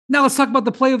Now let's talk about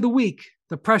the play of the week.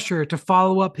 The pressure to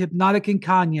follow up Hypnotic and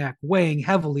Cognac weighing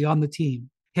heavily on the team.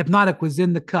 Hypnotic was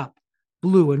in the cup,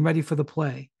 blue and ready for the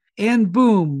play. And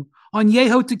boom,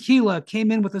 Añejo Tequila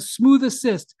came in with a smooth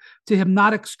assist to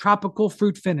Hypnotic's tropical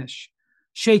fruit finish.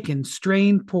 Shaken,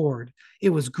 strained, poured. It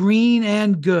was green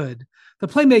and good. The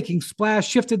playmaking splash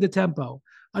shifted the tempo.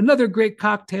 Another great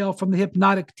cocktail from the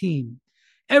Hypnotic team.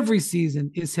 Every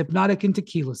season is Hypnotic and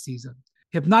Tequila season.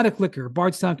 Hypnotic Liquor,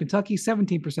 Bardstown, Kentucky,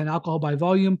 17% alcohol by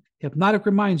volume. Hypnotic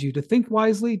reminds you to think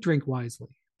wisely, drink wisely.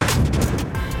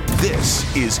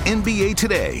 This is NBA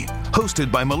Today,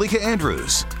 hosted by Malika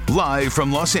Andrews, live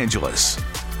from Los Angeles.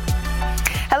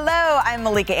 Hello, I'm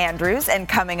Malika Andrews, and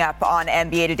coming up on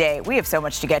NBA Today, we have so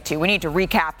much to get to. We need to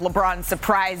recap LeBron's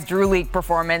surprise Drew League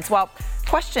performance. Well,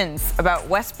 questions about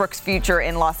Westbrook's future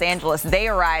in Los Angeles, they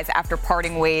arise after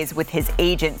parting ways with his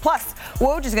agent. Plus,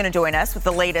 Woj is going to join us with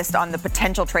the latest on the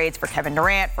potential trades for Kevin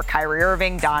Durant, for Kyrie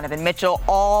Irving, Donovan Mitchell.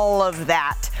 All of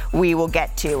that we will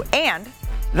get to. And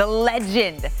the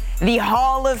legend, the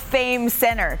Hall of Fame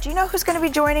center. Do you know who's going to be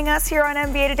joining us here on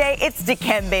NBA Today? It's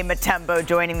Dikembe Mutombo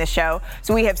joining the show.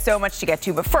 So we have so much to get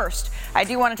to. But first, I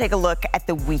do want to take a look at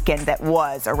the weekend that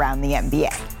was around the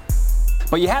NBA.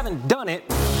 But you haven't done it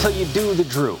till you do the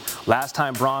Drew. Last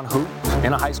time Bron hooped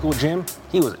in a high school gym,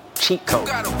 he was a cheat code.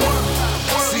 See, our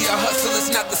hustle is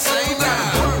not the same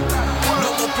now.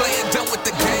 No more playing dumb with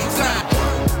the games now.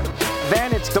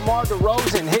 Then it's DeMar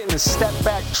DeRozan hitting a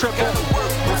step-back triple. Gotta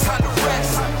work, no time to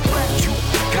rest. You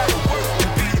gotta work to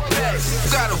be the best.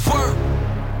 You gotta work.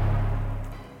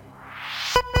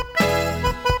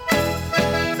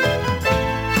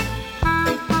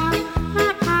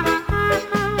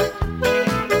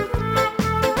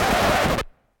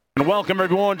 And welcome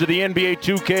everyone to the NBA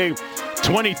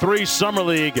 2K23 Summer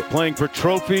League, playing for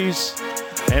trophies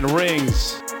and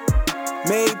rings.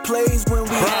 Made plays when we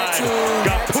had to.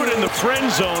 Got put in the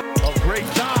friend zone. A great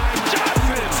time,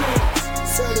 Johnson.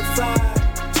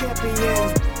 Certified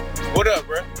champion. What up,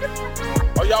 bro?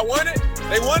 Oh, y'all won it?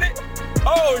 They won it?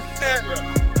 Oh, shit, bro.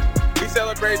 We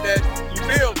celebrate that. You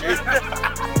feel me?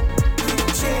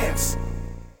 Chance.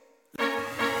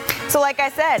 So like I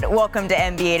said, welcome to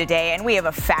NBA Today, and we have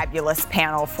a fabulous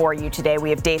panel for you today. We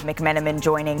have Dave McMenamin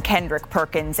joining Kendrick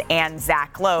Perkins and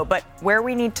Zach Lowe. But where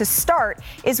we need to start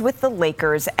is with the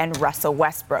Lakers and Russell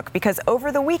Westbrook, because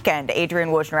over the weekend,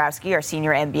 Adrian Wojnarowski, our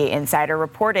senior NBA insider,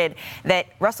 reported that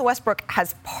Russell Westbrook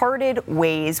has parted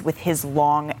ways with his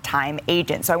longtime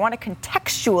agent. So I want to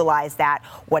contextualize that,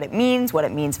 what it means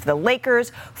for the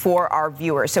Lakers, for our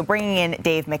viewers. So bringing in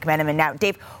Dave McMenamin now.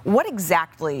 Dave, what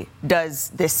exactly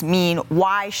does this mean?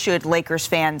 Why should Lakers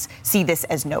fans see this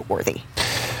as noteworthy?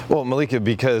 Well, Malika,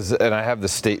 because, and I have the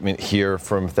statement here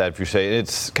from Thad Fouché,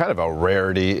 it's kind of a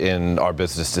rarity in our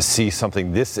business to see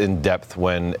something this in-depth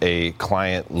when a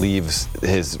client leaves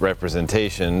his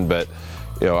representation, but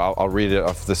you know, I'll read it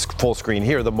off this full screen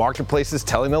here. The marketplace is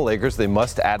telling the Lakers they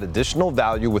must add additional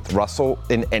value with Russell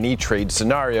in any trade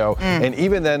scenario. And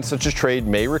even then, such a trade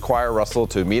may require Russell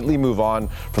to immediately move on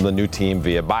from the new team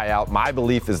via buyout. My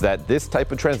belief is that this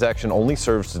type of transaction only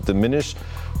serves to diminish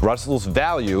Russell's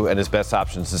value and his best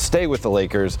options to stay with the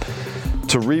Lakers.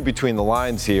 To read between the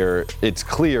lines here, it's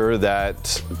clear that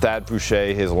Thad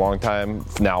Fouché, his longtime,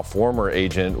 now former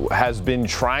agent, has been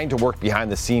trying to work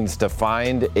behind the scenes to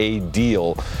find a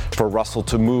deal for Russell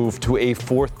to move to a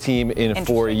fourth team in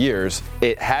 4 years.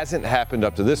 It hasn't happened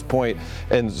up to this point,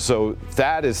 and so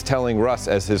Thad is telling Russ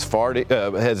as his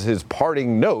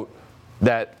parting note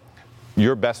that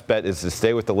your best bet is to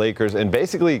stay with the Lakers, and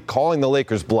basically calling the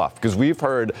Lakers bluff, because we've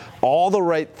heard all the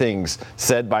right things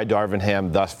said by Darvin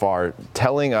Ham thus far,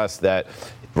 telling us that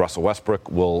Russell Westbrook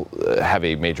will have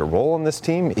a major role on this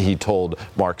team. He told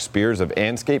Mark Spears of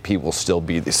Anscape he will still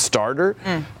be the starter.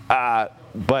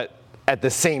 But at the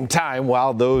same time,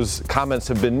 while those comments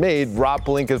have been made, Rob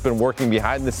Pelinka has been working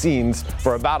behind the scenes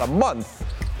for about a month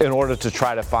in order to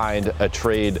try to find a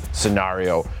trade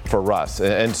scenario for Russ.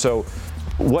 And so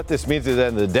what this means at the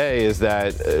end of the day is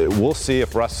that we'll see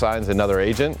if Russ signs another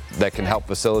agent that can help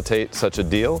facilitate such a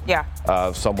deal. Yeah.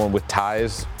 Someone with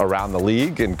ties around the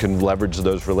league and can leverage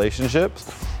those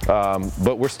relationships.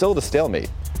 But we're still at a stalemate.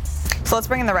 So let's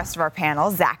bring in the rest of our panel.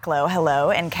 Zach Lowe,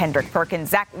 hello, and Kendrick Perkins.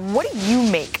 Zach, what do you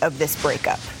make of this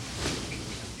breakup?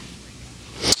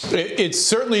 It's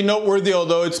certainly noteworthy,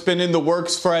 although it's been in the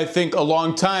works for, I think, a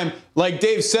long time. Like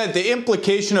Dave said, the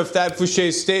implication of Thad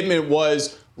Fouché's statement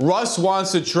was Russ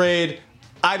wants a trade.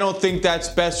 I don't think that's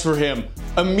best for him.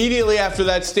 Immediately after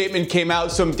that statement came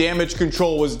out, some damage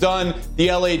control was done.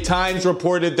 The LA Times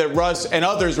reported that Russ, and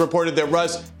others reported that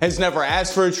Russ has never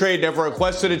asked for a trade, never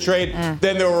requested a trade.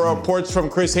 Then there were reports from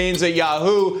Chris Haynes at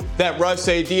Yahoo that Russ,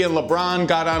 AD, and LeBron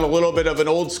got on a little bit of an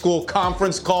old school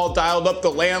conference call, dialed up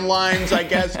the landlines, I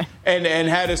guess, and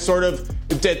had a sort of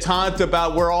detente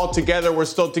about we're all together, we're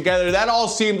still together. That all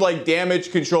seemed like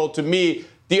damage control to me.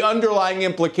 The underlying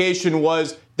implication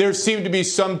was there seemed to be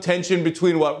some tension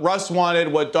between what Russ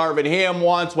wanted, what Darvin Ham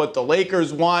wants, what the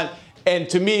Lakers want. And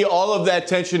to me, all of that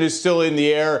tension is still in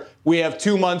the air. We have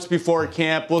 2 months before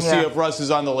camp. We'll see if Russ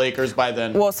is on the Lakers by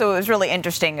then. Well, so it was really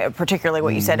interesting, particularly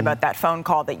what you said about that phone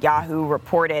call that Yahoo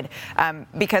reported,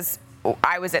 because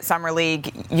I was at Summer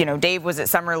League, Dave was at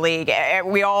Summer League.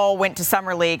 We all went to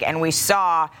Summer League and we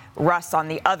saw Russ on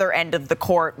the other end of the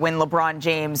court when LeBron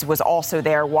James was also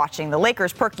there watching the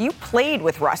Lakers. Perk, you played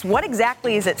with Russ. What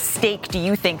exactly is at stake, do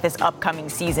you think, this upcoming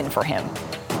season for him?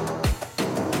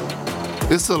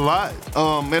 It's a lot.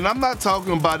 And I'm not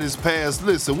talking about his past.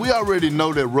 Listen, we already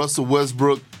know that Russell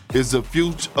Westbrook is a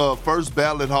future first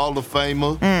ballot Hall of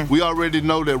Famer. We already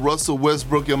know that Russell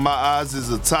Westbrook, in my eyes,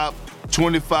 is a top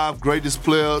 25 greatest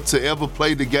player to ever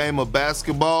play the game of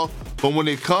basketball. But when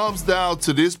it comes down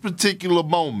to this particular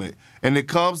moment, and it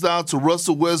comes down to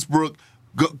Russell Westbrook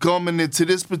coming into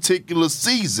this particular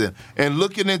season and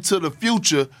looking into the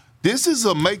future, this is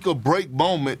a make or break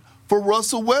moment for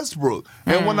Russell Westbrook.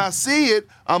 And when I see it,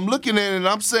 I'm looking at it and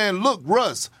I'm saying, look,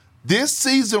 Russ, this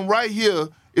season right here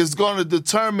is going to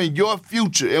determine your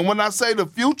future. And when I say the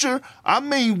future, I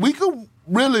mean we could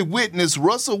really witness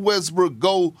Russell Westbrook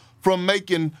go from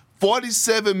making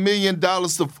 $47 million to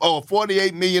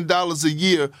 $48 million a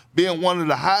year, being one of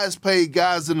the highest paid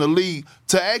guys in the league,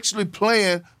 to actually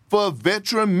playing for a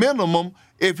veteran minimum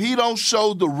if he don't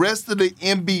show the rest of the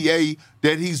NBA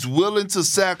that he's willing to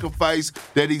sacrifice,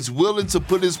 that he's willing to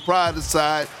put his pride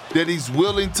aside, that he's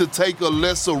willing to take a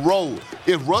lesser role.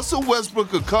 If Russell Westbrook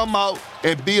could come out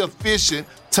and be efficient,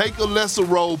 take a lesser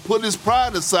role, put his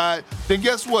pride aside, then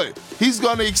guess what? He's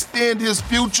going to extend his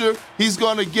future. He's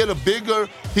going to get a bigger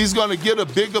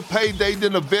payday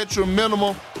than a veteran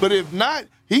minimum. But if not,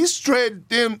 he's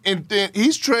treading in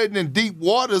deep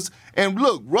waters. And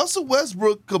look, Russell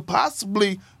Westbrook could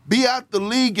possibly be out the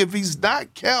league if he's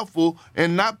not careful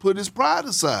and not put his pride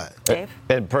aside. Dave?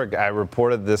 And Perk, I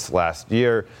reported this last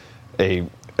year. A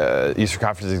Eastern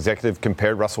Conference executive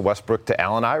compared Russell Westbrook to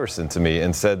Allen Iverson to me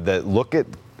and said that look at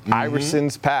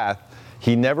Iverson's path.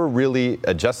 He never really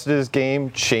adjusted his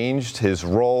game, changed his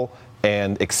role,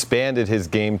 and expanded his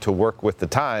game to work with the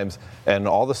times. And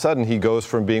all of a sudden, he goes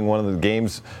from being one of the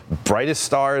game's brightest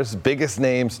stars, biggest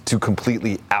names, to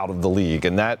completely out of the league.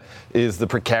 And that is the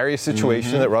precarious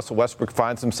situation that Russell Westbrook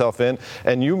finds himself in.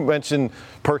 And you mentioned,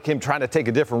 Perk, him trying to take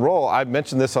a different role. I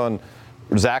mentioned this on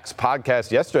Zach's podcast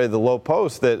yesterday, The Low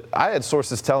Post, that I had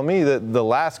sources telling me that the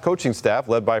last coaching staff,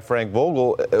 led by Frank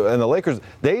Vogel and the Lakers,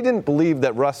 they didn't believe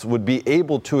that Russ would be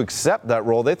able to accept that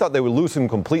role. They thought they would lose him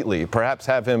completely, perhaps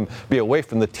have him be away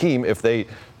from the team if they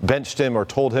benched him or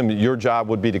told him your job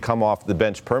would be to come off the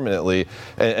bench permanently.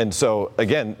 And so,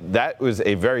 again, that was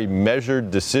a very measured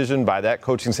decision by that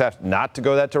coaching staff not to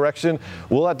go that direction.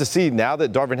 We'll have to see now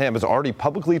that Darvin Ham has already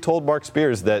publicly told Mark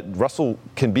Spears that Russell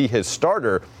can be his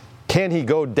starter. Can he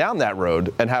go down that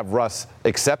road and have Russ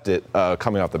accept it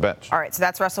coming off the bench? All right, so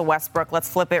that's Russell Westbrook. Let's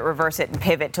flip it, reverse it, and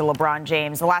pivot to LeBron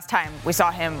James. The last time we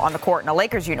saw him on the court in a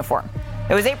Lakers uniform,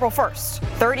 it was April 1st,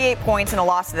 38 points in a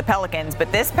loss to the Pelicans.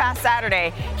 But this past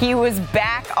Saturday, he was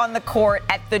back on the court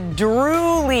at the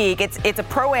Drew League. It's a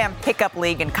Pro-Am pickup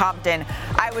league in Compton.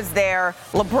 I was there.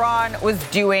 LeBron was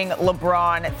doing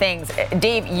LeBron things.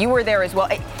 Dave, you were there as well.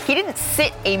 He didn't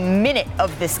sit a minute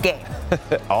of this game.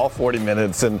 All 40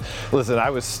 minutes. And listen, I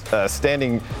was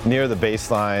standing near the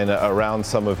baseline around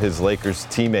some of his Lakers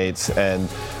teammates, and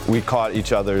we caught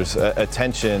each other's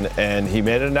attention. And he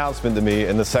made an announcement to me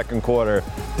in the second quarter,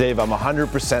 Dave, I'm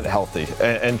 100% healthy.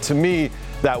 And to me,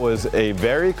 that was a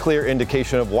very clear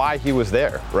indication of why he was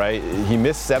there, right? He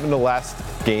missed 7 of the last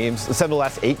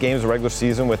 8 games of regular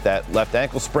season with that left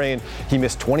ankle sprain. He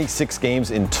missed 26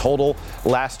 games in total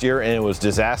last year, and it was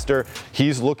disaster.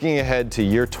 He's looking ahead to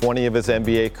year 20 of his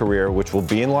NBA career, which will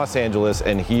be in Los Angeles,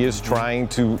 and he is trying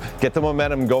to get the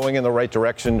momentum going in the right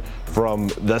direction from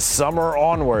the summer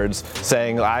onwards,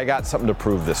 saying, I got something to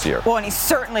prove this year. Well, and he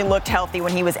certainly looked healthy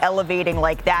when he was elevating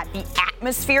like that. The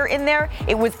atmosphere in there,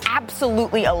 it was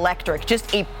absolutely electric.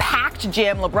 Just a packed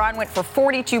gym. LeBron went for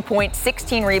 42 points,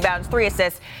 16 rebounds, 3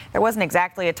 assists. There wasn't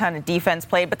exactly a ton of defense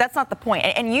played, but that's not the point.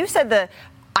 And you said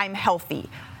I'm healthy.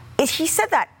 He said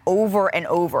that over and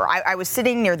over. I was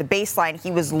sitting near the baseline.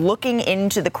 He was looking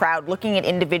into the crowd, looking at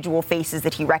individual faces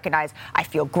that he recognized. I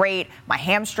feel great. My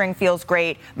hamstring feels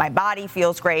great. My body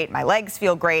feels great. My legs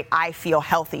feel great. I feel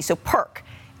healthy. So, Perk,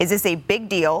 is this a big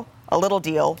deal, a little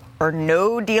deal, or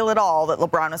no deal at all that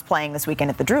LeBron is playing this weekend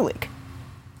at the Drew League?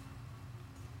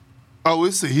 Oh,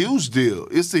 it's a huge deal.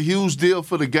 It's a huge deal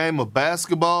for the game of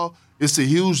basketball. It's a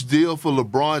huge deal for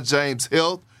LeBron James'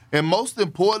 health. And most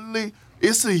importantly,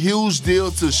 it's a huge deal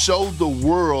to show the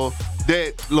world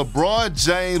that LeBron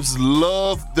James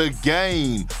loved the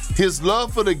game. His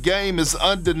love for the game is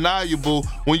undeniable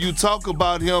when you talk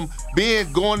about him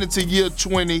going into year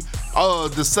 20,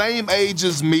 the same age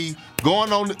as me,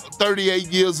 going on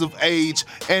 38 years of age,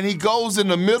 and he goes in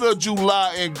the middle of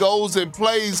July and goes and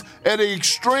plays at an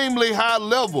extremely high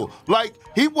level. Like,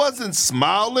 he wasn't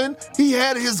smiling. He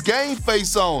had his game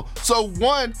face on. So,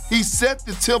 one, he set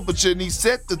the temperature and he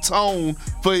set the tone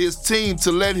for his team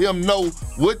to let him know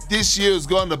what this year is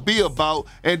going to be about.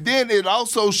 And then it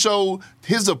also showed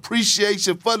his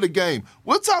appreciation for the game.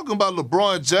 We're talking about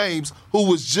LeBron James, who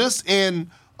was just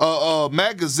in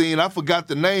magazine. I forgot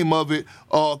the name of it.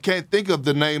 Can't think of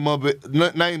the name of it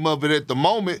at the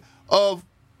moment. Of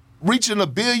reaching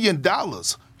 $1 billion.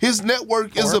 His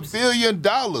network is $1 billion.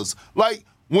 Like,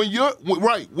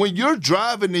 when you're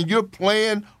driving and you're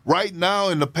playing right now,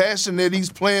 and the passion that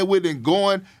he's playing with and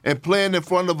going and playing in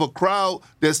front of a crowd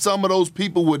that some of those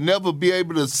people would never be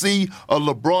able to see a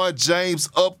LeBron James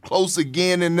up close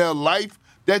again in their life,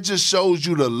 that just shows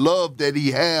you the love that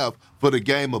he have for the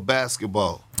game of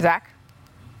basketball. Zach?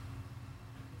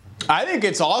 I think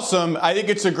it's awesome. I think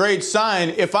it's a great sign.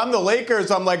 If I'm the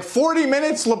Lakers, I'm like, 40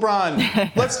 minutes,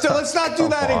 LeBron. Let's not do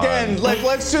that again.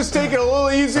 Let's just take it a little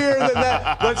easier than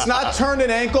that. Let's not turn an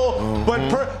ankle.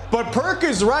 But Perk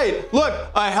is right.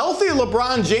 Look, a healthy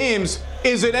LeBron James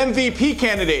is an MVP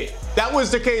candidate. That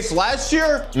was the case last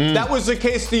year. That was the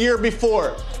case the year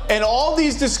before. And all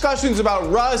these discussions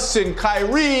about Russ and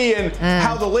Kyrie and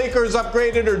how the Lakers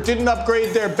upgraded or didn't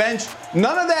upgrade their bench,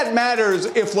 none of that matters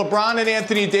if LeBron and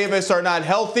Anthony Davis are not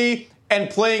healthy and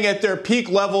playing at their peak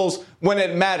levels when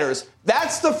it matters.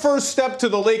 That's the first step to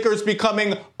the Lakers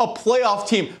becoming a playoff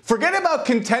team. Forget about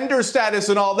contender status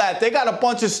and all that. They got a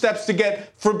bunch of steps to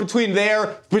get for between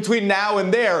now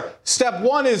and there. Step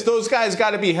one is those guys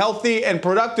got to be healthy and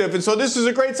productive. And so this is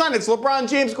a great sign. It's LeBron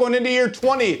James going into year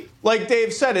 20. Like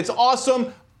Dave said, it's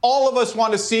awesome. All of us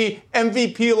want to see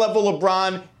MVP level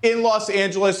LeBron in Los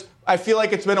Angeles. I feel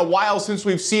like it's been a while since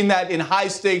we've seen that in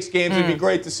high-stakes games. It'd be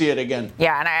great to see it again.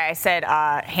 Yeah, and I said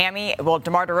hammy. Well,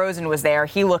 DeMar DeRozan was there.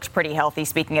 He looked pretty healthy,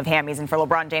 speaking of hammies. And for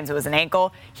LeBron James, it was an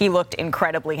ankle. He looked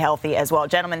incredibly healthy as well.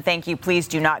 Gentlemen, thank you. Please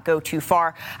do not go too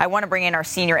far. I want to bring in our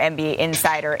senior NBA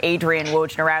insider, Adrian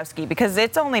Wojnarowski, because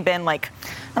it's only been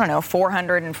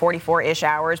 444-ish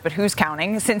hours, but who's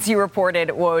counting, since you reported,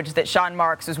 Woj, that Sean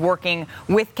Marks was working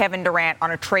with Kevin Durant on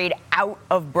a trade out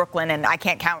of Brooklyn. And I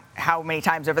can't count how many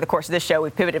times over the course of this show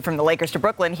we've pivoted from the Lakers to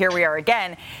Brooklyn. Here we are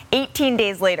again. 18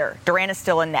 days later, Durant is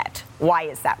still in net. Why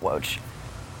is that, Woj?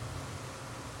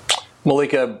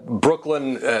 Malika,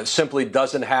 Brooklyn simply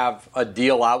doesn't have a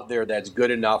deal out there that's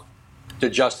good enough to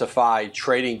justify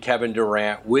trading Kevin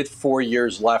Durant with 4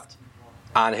 years left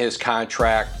on his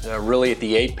contract, really at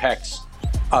the apex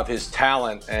of his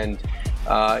talent. And,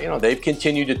 they've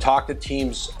continued to talk to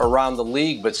teams around the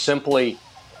league, but simply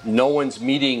no one's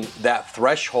meeting that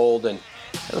threshold. And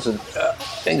listen, I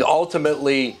think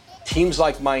ultimately teams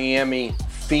like Miami,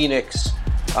 Phoenix,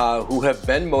 who have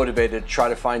been motivated to try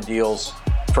to find deals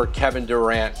for Kevin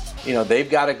Durant, they've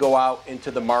got to go out into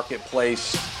the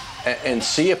marketplace and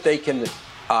see if they can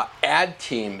add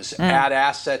teams, add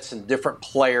assets and different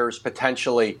players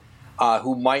potentially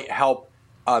who might help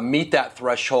meet that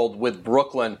threshold with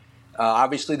Brooklyn.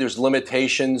 Obviously, there's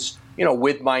limitations,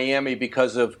 with Miami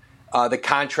because of the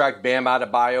contract Bam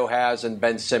Adebayo has and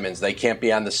Ben Simmons. They can't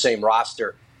be on the same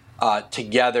roster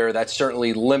together. That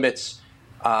certainly limits,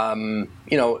 the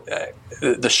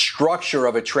structure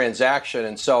of a transaction.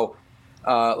 And so,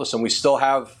 listen, we still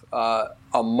have a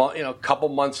couple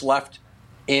months left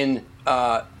in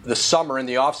the summer, in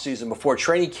the offseason before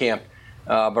training camp.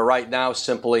 But right now,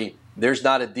 simply, there's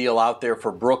not a deal out there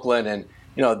for Brooklyn. And,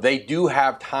 they do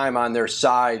have time on their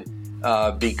side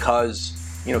because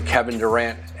Kevin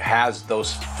Durant has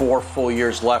those 4 full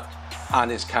years left on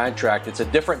his contract. It's a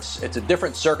different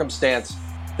circumstance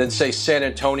than, say, San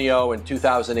Antonio in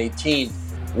 2018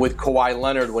 with Kawhi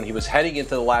Leonard when he was heading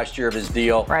into the last year of his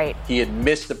deal. Right. He had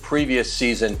missed the previous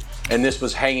season, and this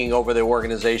was hanging over the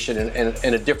organization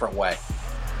in a different way.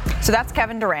 So that's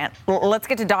Kevin Durant. Let's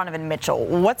get to Donovan Mitchell.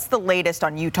 What's the latest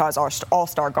on Utah's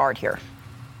all-star guard here?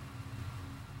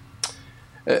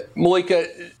 Malika,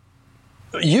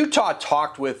 Utah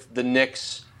talked with the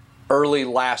Knicks early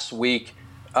last week,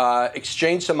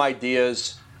 exchanged some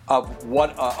ideas of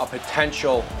what a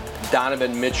potential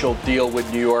Donovan Mitchell deal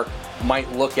with New York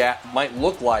might look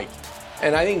like.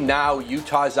 And I think now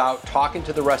Utah's out talking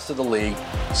to the rest of the league,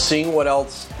 seeing what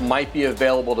else might be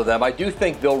available to them. I do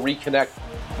think they'll reconnect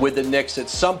with the Knicks at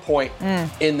some point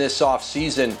in this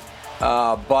offseason.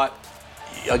 But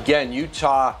again,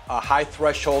 Utah, a high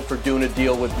threshold for doing a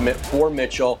deal for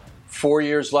Mitchell. 4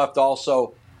 years left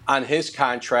also on his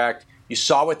contract. You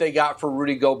saw what they got for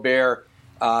Rudy Gobert.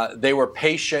 They were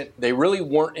patient. They really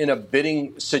weren't in a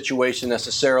bidding situation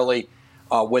necessarily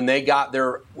when they got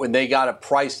a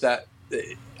price that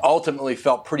ultimately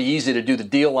felt pretty easy to do the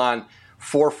deal on.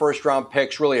 4 first-round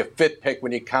picks, really a 5th pick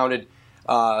when you counted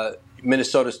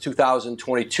Minnesota's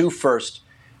 2022 first.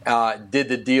 Did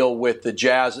the deal with the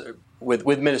Jazz, with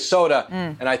Minnesota,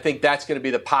 and I think that's going to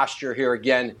be the posture here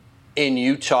again in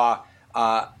Utah.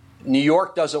 New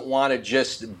York doesn't want to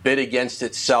just bid against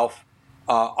itself,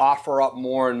 offer up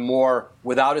more and more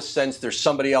without a sense there's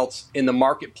somebody else in the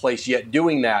marketplace yet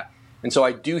doing that. And so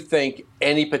I do think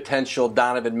any potential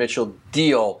Donovan Mitchell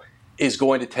deal is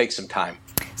going to take some time.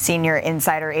 Senior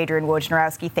insider Adrian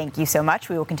Wojnarowski, thank you so much.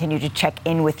 We will continue to check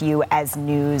in with you as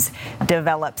news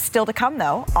develops. Still to come,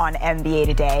 though, on NBA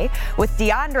Today, with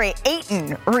DeAndre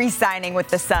Ayton re-signing with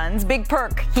the Suns. Big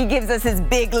perk. He gives us his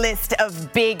big list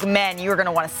of big men. You're going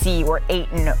to want to see where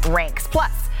Ayton ranks.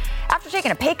 Plus, after taking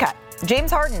a pay cut,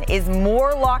 James Harden is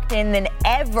more locked in than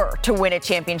ever to win a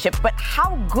championship. But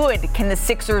how good can the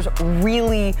Sixers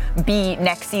really be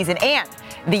next season? And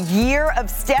the year of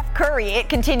Steph Curry, it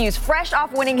continues. Fresh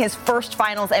off winning his first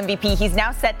Finals MVP, he's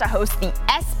now set to host the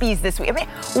ESPYs this week. I mean,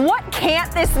 what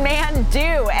can't this man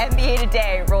do? NBA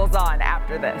Today rolls on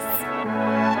after this.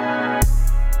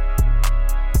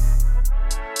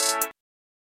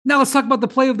 Now let's talk about the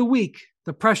play of the week.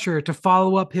 The pressure to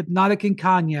follow up Hypnotic and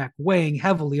Cognac weighing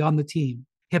heavily on the team.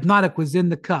 Hypnotic was in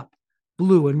the cup,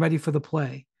 blue and ready for the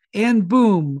play. And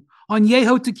boom,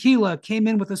 Añejo Tequila came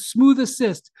in with a smooth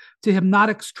assist to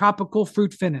Hypnotic's tropical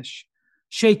fruit finish.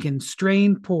 Shaken,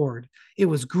 strained, poured. It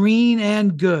was green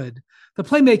and good. The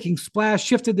playmaking splash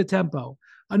shifted the tempo.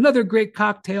 Another great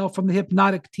cocktail from the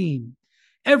Hypnotic team.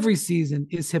 Every season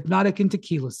is Hypnotic and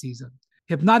Tequila season.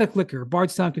 Hypnotic Liquor,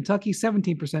 Bardstown, Kentucky,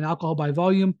 17% alcohol by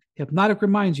volume. Hypnotic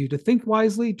reminds you to think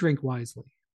wisely, drink wisely.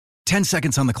 10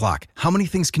 seconds on the clock. How many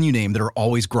things can you name that are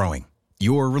always growing?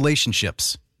 Your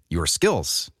relationships, your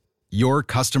skills, your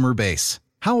customer base.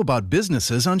 How about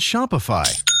businesses on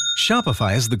Shopify?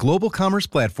 Shopify is the global commerce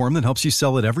platform that helps you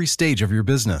sell at every stage of your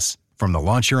business. From the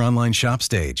launch your online shop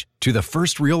stage, to the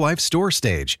first real-life store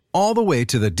stage, all the way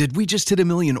to the did we just hit 1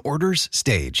 million orders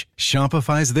stage.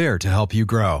 Shopify's there to help you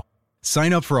grow.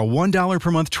 Sign up for a $1 per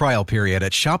month trial period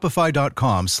at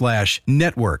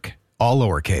shopify.com/network, all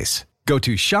lowercase. Go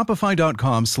to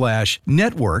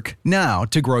shopify.com/network now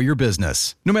to grow your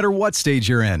business, no matter what stage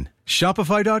you're in.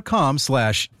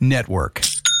 Shopify.com/network.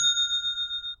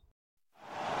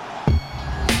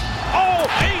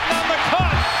 Oh, Ayton on the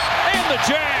cut and the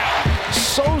jam.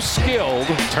 So skilled.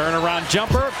 Turnaround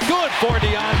jumper. Good for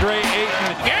DeAndre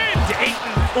Ayton. And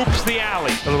Ayton oops the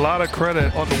alley. A lot of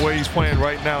credit on the way he's playing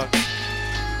right now.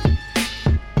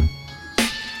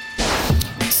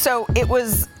 So it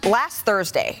was last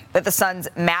Thursday that the Suns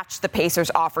matched the Pacers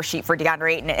offer sheet for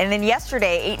DeAndre Ayton. And then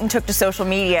yesterday, Ayton took to social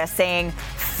media saying,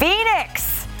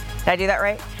 Phoenix! Did I do that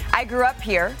right? I grew up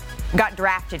here, got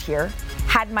drafted here,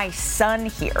 had my son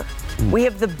here. We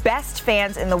have the best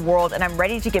fans in the world, and I'm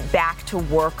ready to get back to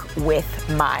work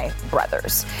with my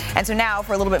brothers. And so now,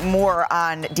 for a little bit more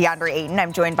on DeAndre Ayton,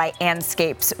 I'm joined by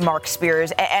Anscape's Mark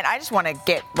Spears. And I just want to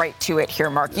get right to it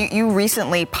here, Mark. You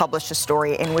recently published a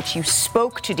story in which you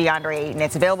spoke to DeAndre Ayton.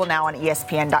 It's available now on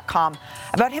ESPN.com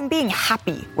about him being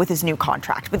happy with his new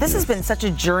contract. But this has been such a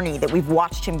journey that we've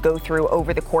watched him go through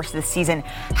over the course of the season.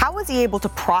 How is he able to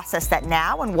process that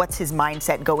now, and what's his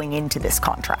mindset going into this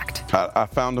contract? I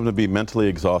found him to be mentally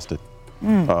exhausted.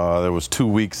 There was 2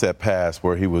 weeks that passed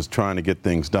where he was trying to get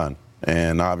things done.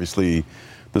 And obviously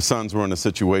the Suns were in a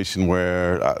situation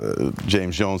where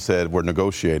James Jones said we're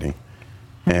negotiating.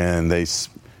 And they,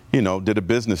 did a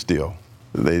business deal.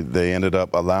 They ended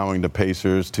up allowing the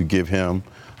Pacers to give him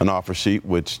an offer sheet,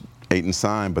 which Ayton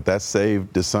signed, but that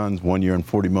saved the Suns 1 year and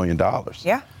 $40 million.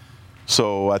 Yeah.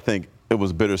 So I think it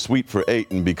was bittersweet for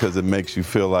Ayton because it makes you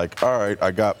feel like, all right,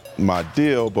 I got my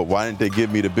deal, but why didn't they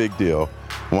give me the big deal?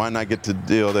 Why didn't I get the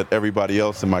deal that everybody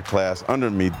else in my class under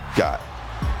me got?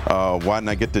 Why didn't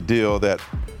I get the deal that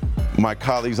my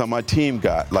colleagues on my team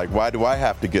got? Like, why do I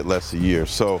have to get less a year?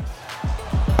 So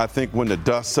I think when the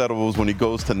dust settles, when he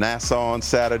goes to Nassau on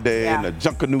Saturday and the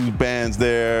Junkanoo band's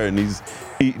there and he's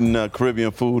eating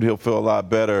Caribbean food, he'll feel a lot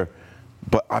better.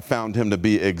 But I found him to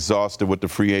be exhausted with the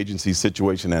free agency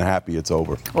situation and happy it's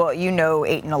over. Well, you know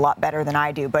Ayton a lot better than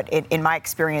I do, but in my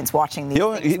experience watching these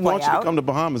things he wants you to come to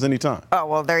Bahamas anytime. Oh,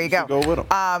 well, there you go. Go with him.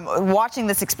 Watching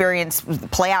this experience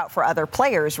play out for other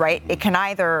players, right, it can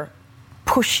either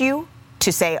push you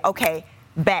to say, okay,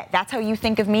 bet, that's how you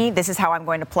think of me, this is how I'm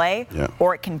going to play,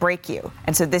 or it can break you.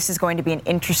 And so this is going to be an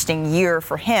interesting year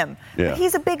for him. But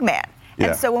he's a big man.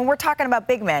 And so when we're talking about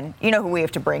big men, you know who we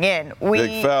have to bring in.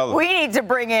 We need to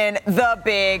bring in the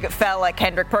big fella,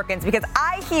 Kendrick Perkins, because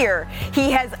I hear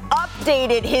he has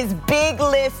updated his big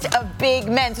list of big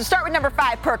men. So start with number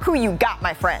 5, Perk. Who you got,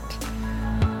 my friend?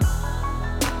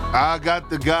 I got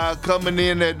the guy coming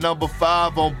in at number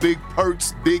 5 on Big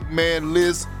Perk's big man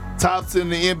list. Tops in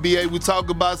the NBA. We talk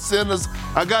about centers.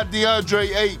 I got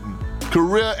DeAndre Ayton.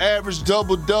 Career average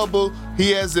double-double.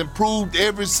 He has improved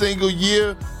every single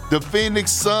year. The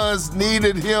Phoenix Suns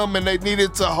needed him, and they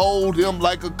needed to hold him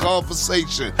like a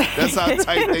conversation. That's how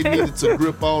tight they needed to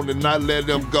grip on and not let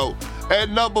him go. At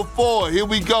number 4, here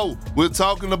we go. We're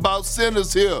talking about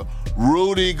centers here.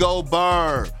 Rudy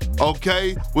Gobert,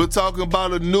 okay? We're talking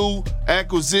about a new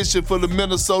acquisition for the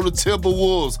Minnesota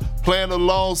Timberwolves, playing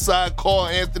alongside Karl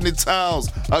Anthony Towns,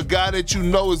 a guy that you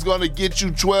know is going to get you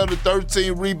 12 to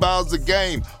 13 rebounds a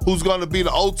game, who's going to be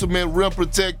the ultimate rim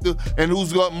protector, and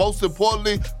who's going, most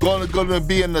importantly, going to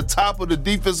be in the top of the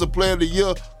Defensive Player of the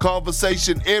Year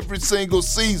conversation every single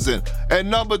season. And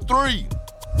number 3,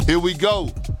 here we go.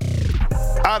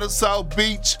 Out of South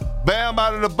Beach, Bam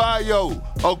out of the bio.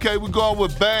 Okay, we're going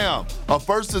with Bam, a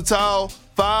versatile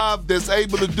 5 that's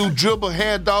able to do dribble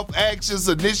handoff actions,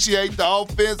 initiate the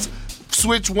offense,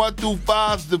 switch 1 through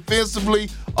 5s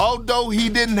defensively. Although he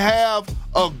didn't have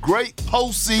a great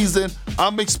postseason,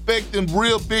 I'm expecting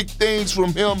real big things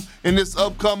from him in this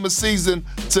upcoming season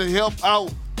to help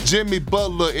out Jimmy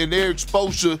Butler and Eric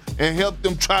Spoelstra and help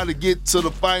them try to get to the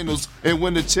finals and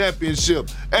win the championship.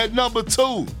 At number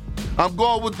 2, I'm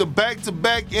going with the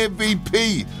back-to-back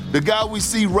MVP, the guy we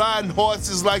see riding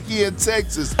horses like he in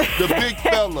Texas, the big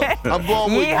fella. I'm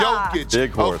going with Jokic.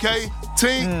 Big horses.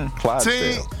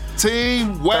 Okay?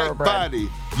 Team whack body.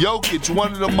 Jokic,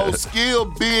 one of the most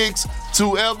skilled bigs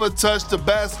to ever touch the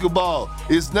basketball.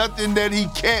 It's nothing that he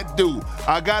can't do.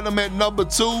 I got him at number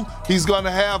 2. He's going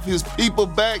to have his people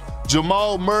back.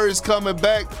 Jamal Murray's coming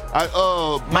back.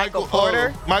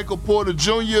 Michael Porter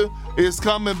Jr. is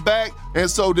coming back, and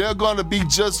so they're going to be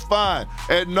just fine.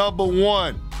 At number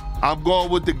 1, I'm going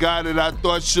with the guy that I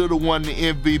thought should have won the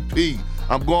MVP.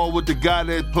 I'm going with the guy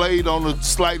that played on a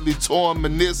slightly torn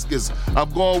meniscus.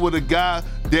 I'm going with a guy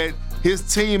that his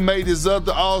teammate, his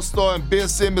other all-star, and Ben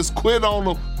Simmons quit on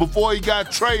him before he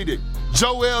got traded.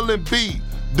 Joel Embiid,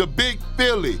 the big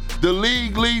Philly, the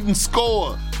league-leading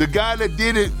scorer, the guy that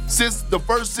did it since the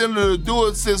first center to do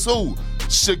it since who?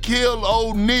 Shaquille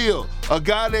O'Neal, a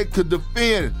guy that could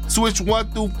defend, switch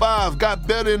 1 through 5, got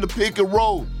better in the pick and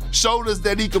roll, showed us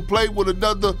that he could play with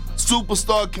another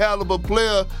superstar caliber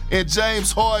player in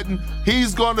James Harden.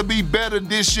 He's going to be better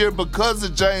this year because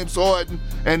of James Harden,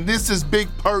 and this is Big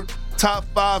Perk, top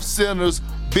 5 centers,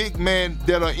 big men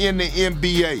that are in the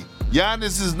NBA.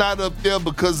 Giannis is not up there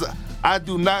because I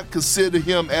do not consider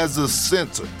him as a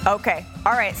center. Okay.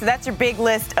 All right. So that's your big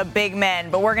list of big men,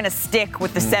 but we're going to stick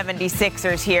with the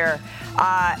 76ers here.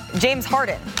 James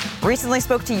Harden recently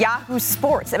spoke to Yahoo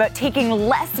Sports about taking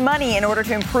less money in order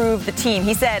to improve the team.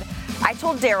 He said, I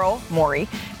told Daryl Morey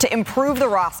to improve the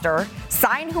roster,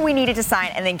 sign who we needed to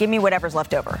sign, and then give me whatever's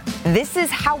left over. This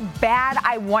is how bad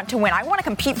I want to win. I want to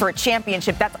compete for a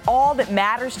championship. That's all that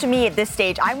matters to me at this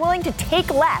stage. I'm willing to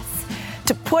take less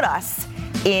to put us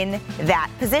in that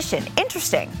position.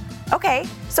 Interesting. Okay,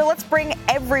 so let's bring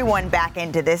everyone back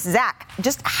into this. Zach,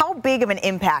 just how big of an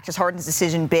impact has Harden's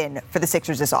decision been for the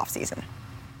Sixers this offseason?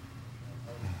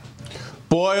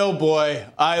 Boy, oh boy,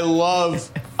 I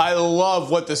love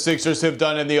what the Sixers have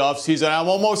done in the offseason. I'm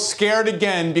almost scared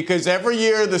again because every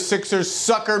year the Sixers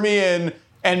sucker me in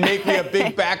and make me a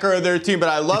big backer of their team. But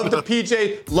I love the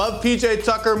PJ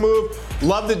Tucker move,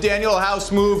 love the Daniel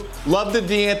House move, love the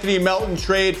DeAnthony Melton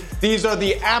trade. These are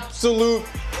the absolute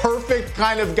perfect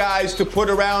kind of guys to put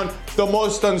around the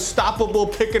most unstoppable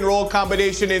pick and roll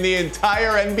combination in the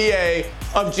entire NBA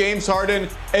of James Harden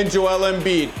and Joel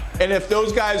Embiid. And if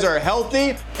those guys are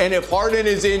healthy, and if Harden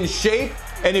is in shape,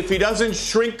 and if he doesn't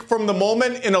shrink from the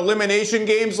moment in elimination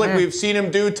games like we've seen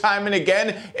him do time and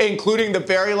again, including the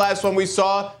very last one we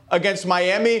saw against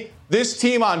Miami, this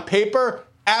team on paper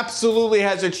absolutely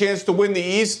has a chance to win the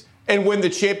East and win the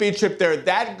championship. They're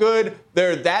that good.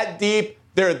 They're that deep.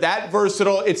 They're that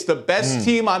versatile. It's the best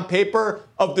team on paper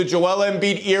of the Joel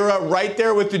Embiid era, right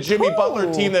there with the Jimmy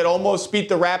Butler team that almost beat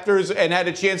the Raptors and had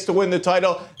a chance to win the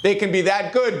title. They can be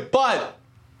that good, but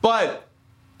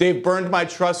they've burned my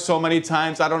trust so many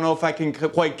times. I don't know if I can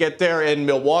quite get there. And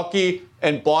Milwaukee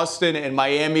and Boston and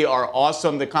Miami are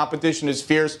awesome. The competition is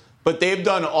fierce, but they've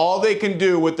done all they can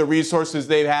do with the resources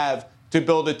they have to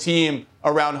build a team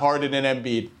around Harden and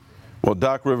Embiid. Well,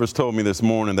 Doc Rivers told me this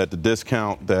morning that the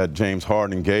discount that James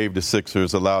Harden gave the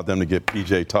Sixers allowed them to get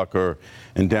P.J. Tucker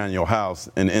and Daniel House.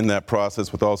 And in that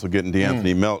process, with also getting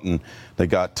DeAnthony Melton, they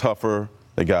got tougher,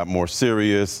 they got more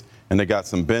serious, and they got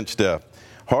some bench depth.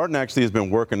 Harden actually has been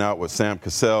working out with Sam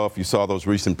Cassell. If you saw those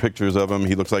recent pictures of him,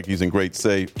 he looks like he's in great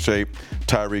shape.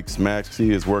 Tyrese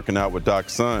Maxey is working out with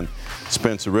Doc's son,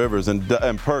 Spencer Rivers. And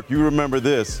Perk, you remember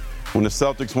this. When the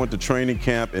Celtics went to training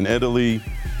camp in Italy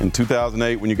in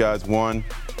 2008 when you guys won,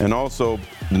 and also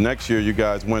the next year you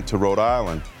guys went to Rhode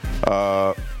Island.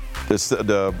 The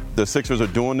Sixers are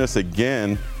doing this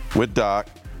again with Doc,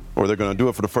 or they're going to do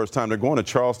it for the first time. They're going to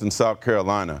Charleston, South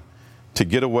Carolina, to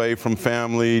get away from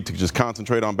family, to just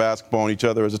concentrate on basketball and each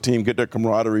other as a team, get their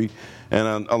camaraderie.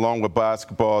 And along with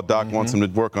basketball, Doc wants them to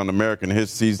work on American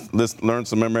history, learn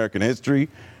some American history.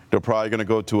 They're probably going to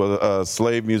go to a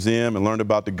slave museum and learn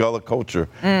about the Gullah culture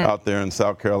out there in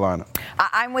South Carolina.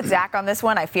 I'm with Zach on this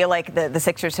one. I feel like the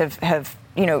Sixers have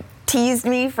teased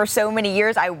me for so many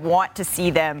years. I want to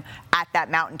see them at that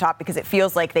mountaintop because it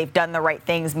feels like they've done the right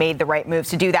things, made the right moves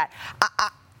to do that.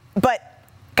 But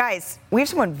guys, we have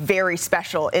someone very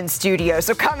special in studio.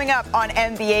 So coming up on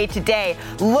NBA Today,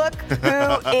 look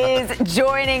who is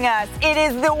joining us. It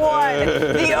is the one,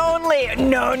 the only,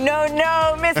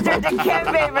 Mr.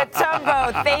 Dikembe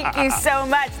Mutombo. Thank you so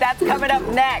much. That's coming up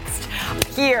next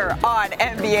here on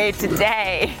NBA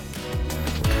Today.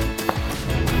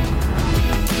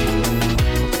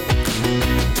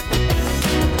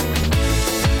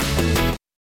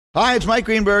 Hi, it's Mike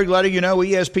Greenberg letting you know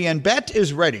ESPN Bet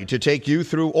is ready to take you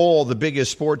through all the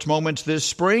biggest sports moments this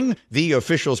spring. The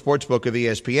official sportsbook of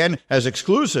ESPN has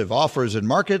exclusive offers and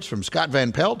markets from Scott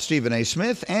Van Pelt, Stephen A.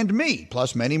 Smith, and me,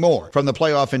 plus many more. From the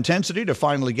playoff intensity to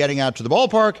finally getting out to the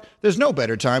ballpark, there's no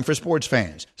better time for sports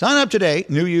fans. Sign up today.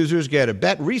 New users get a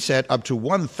bet reset up to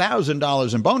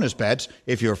 $1,000 in bonus bets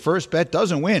if your first bet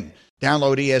doesn't win.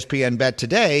 Download ESPN Bet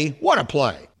today. What a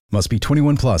play. Must be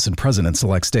 21 plus and present in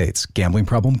select states. Gambling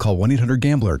problem? Call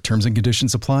 1-800-GAMBLER. Terms and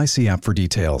conditions apply. See app for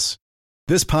details.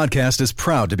 This podcast is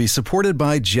proud to be supported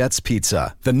by Jets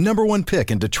Pizza, the #1 pick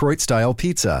in Detroit-style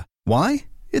pizza. Why?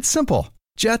 It's simple.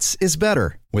 Jets is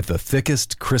better. With the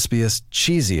thickest, crispiest,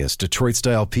 cheesiest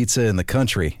Detroit-style pizza in the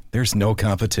country, there's no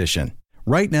competition.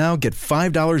 Right now, get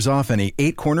 $5 off any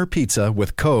 8-corner pizza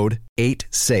with code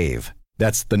 8SAVE.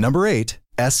 That's the number 8,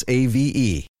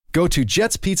 SAVE. Go to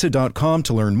jetspizza.com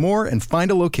to learn more and find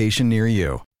a location near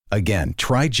you. Again,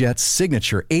 try Jet's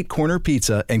signature 8-corner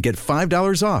pizza and get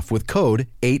 $5 off with code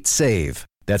 8SAVE.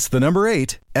 That's the number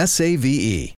 8,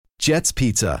 SAVE. Jet's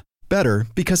Pizza. Better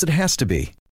because it has to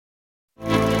be.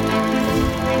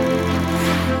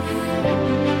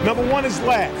 Number 1 is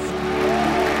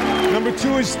laugh. Number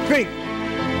 2 is think.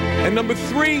 And number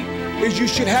 3 is you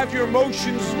should have your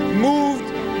emotions moved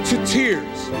to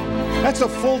tears. That's a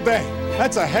full day.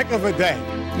 That's a heck of a day.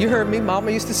 You heard me.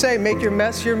 Mama used to say, make your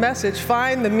mess your message.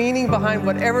 Find the meaning behind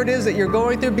whatever it is that you're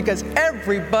going through because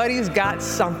everybody's got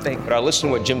something. But I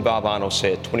listened to what Jim Valvano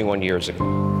said 21 years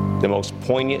ago. The most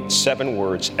poignant 7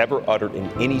 words ever uttered in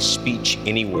any speech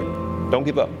anywhere. Don't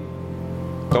give up.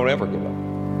 Don't ever give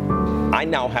up. I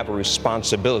now have a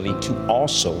responsibility to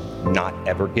also not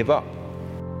ever give up.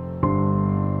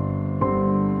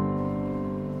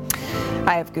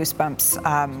 I have goosebumps.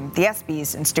 The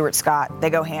ESPYs and Stuart Scott, they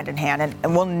go hand in hand,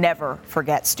 and we'll never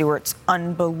forget Stuart's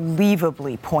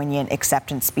unbelievably poignant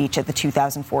acceptance speech at the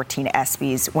 2014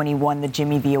 ESPYs when he won the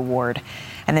Jimmy V Award.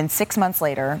 And then 6 months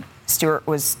later, Stuart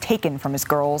was taken from his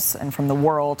girls and from the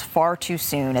world far too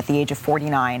soon at the age of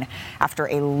 49 after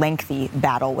a lengthy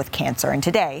battle with cancer. And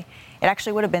today, it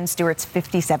actually would have been Stuart's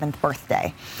 57th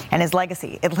birthday. And his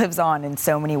legacy, it lives on in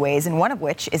so many ways, and one of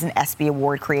which is an ESPY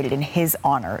award created in his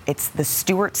honor. It's the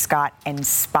Stuart Scott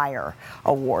Inspire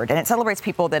Award, and it celebrates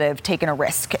people that have taken a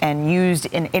risk and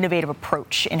used an innovative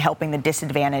approach in helping the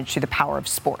disadvantaged through the power of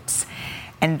sports.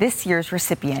 And this year's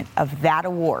recipient of that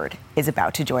award is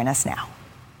about to join us now.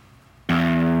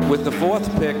 With the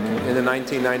 4th pick in the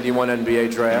 1991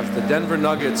 NBA draft, the Denver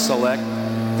Nuggets select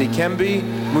Dikembe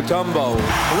Mutombo.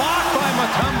 Blocked by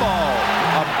Mutombo.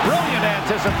 A brilliant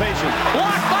anticipation.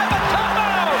 Blocked by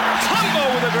Mutombo. Mutombo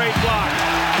with a great block.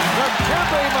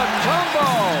 Dikembe Mutombo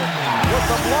with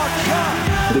the block shot.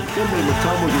 Dikembe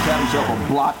Mutombo just had himself a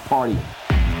block party.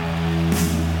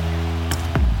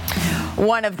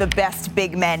 One of the best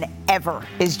big men ever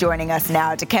is joining us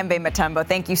now. Dikembe Mutombo,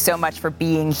 thank you so much for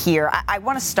being here. I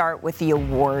want to start with the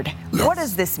award. Yes. What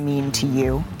does this mean to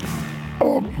you?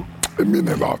 It means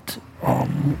a lot.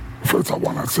 First, I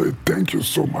want to say thank you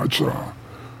so much to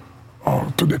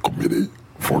the committee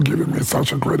for giving me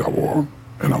such a great award.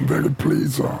 And I'm very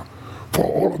pleased for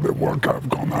all of the work I've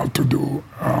gone out to do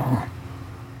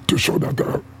to show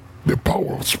that the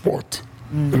power of sport.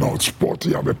 You know, sport,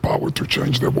 you have the power to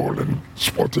change the world, and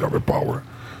sport, you have the power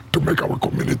to make our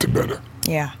community better.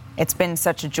 Yeah, it's been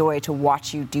such a joy to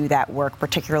watch you do that work,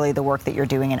 particularly the work that you're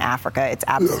doing in Africa. It's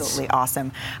absolutely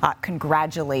awesome.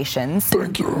 Congratulations.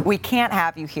 Thank you. We can't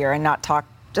have you here and not talk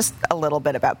just a little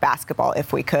bit about basketball,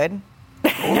 if we could. So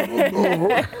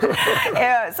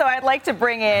I'd like to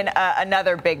bring in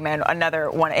another big man,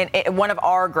 another one, one of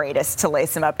our greatest to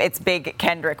lace him up. It's Big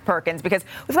Kendrick Perkins, because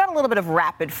we've got a little bit of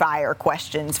rapid fire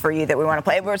questions for you that we want to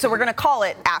play. So we're going to call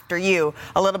it after you,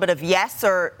 a little bit of yes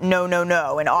or no,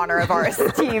 in honor of our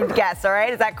esteemed guest. All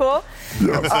right, is that cool?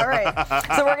 Yes. All right.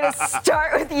 So we're going to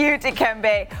start with you,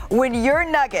 Dikembe. When your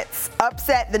Nuggets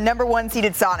upset the number 1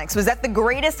 seeded Sonics, was that the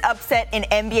greatest upset in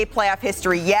NBA playoff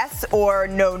history? Yes or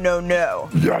no?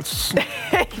 Yes.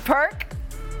 Perk?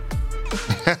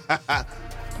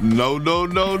 No.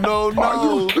 Are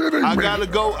you kidding me? I gotta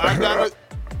go.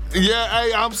 Yeah,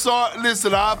 hey, I'm sorry.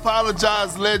 Listen, I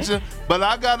apologize, legend, but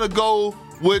I gotta go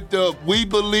with the We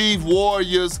Believe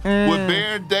Warriors with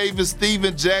Baron Davis,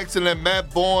 Steven Jackson, and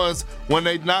Matt Barnes when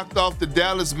they knocked off the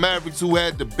Dallas Mavericks, who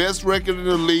had the best record in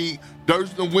the league. Dirk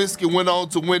Nowitzki went on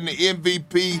to win the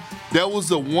MVP. That was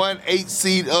a 1-8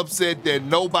 seed upset that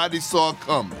nobody saw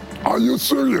coming. Are you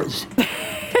serious? Do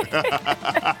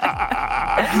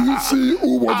you see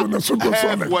who was in the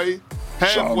Supersonics?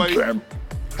 Halfway.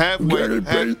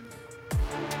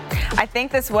 I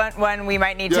think this one we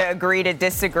might need to agree to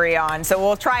disagree on, so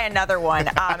we'll try another one.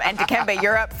 And Dikembe,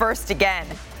 you're up first again.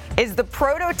 Is the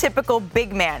prototypical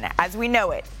big man, as we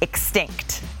know it,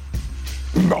 extinct?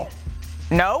 No.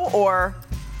 No, or?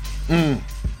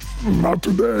 Not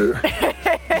today.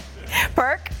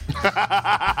 Perk?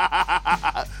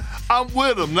 I'm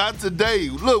with him. Not today.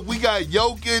 Look, we got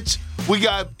Jokic, we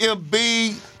got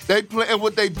Embiid. They playing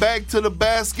with their back to the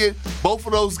basket. Both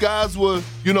of those guys were,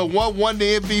 one won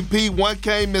the MVP, one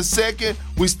came in second.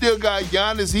 We still got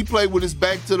Giannis. He played with his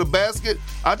back to the basket.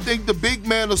 I think the big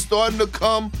men are starting to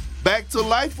come back to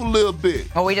life a little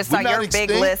bit. Well, we just saw your big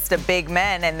list of big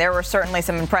men, and there were certainly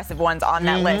some impressive ones on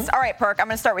that list. All right, Perk, I'm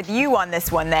going to start with you on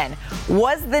this one then.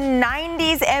 Was the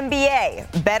 90s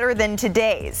NBA better than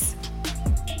today's?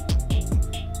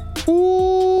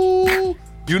 Ooh.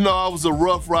 I was a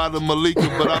rough rider, Malika,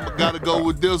 but I got to go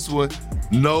with this one.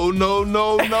 No.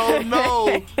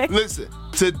 Listen,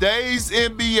 today's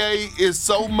NBA is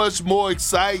so much more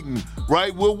exciting,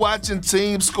 right? We're watching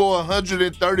teams score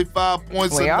 135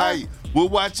 points a night. We're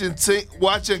watching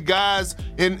guys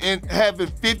and having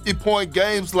 50-point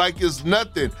games like it's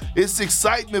nothing. It's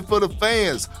excitement for the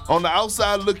fans. On the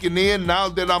outside looking in, now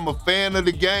that I'm a fan of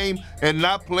the game and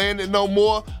not playing it no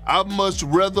more, I'd much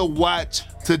rather watch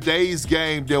today's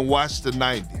game than watch the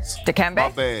 90s. Dikembe? My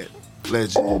bad,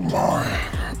 legend. Oh, my.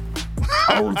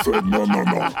 I would say no.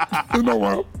 You know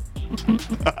what?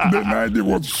 The 90s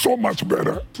was so much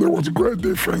better. There was great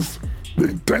defense. The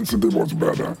intensity was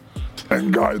better.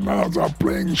 And guys now are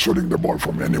playing, shooting the ball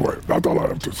from anywhere. That's all I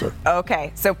have to say.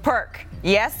 Okay, so Perk,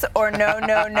 yes or no?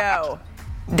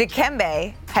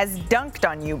 Dikembe has dunked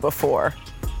on you before.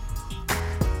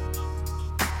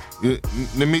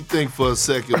 Let me think for a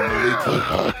second,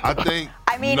 Malika.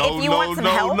 If you want some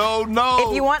help.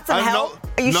 If you want some help,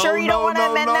 are you sure you don't want to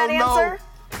amend that answer?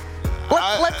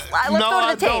 Let's go to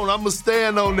the tape. I'm going to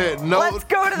stand on that. No, let's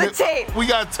go to the tape. We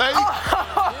got tape?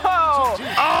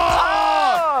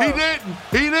 He didn't.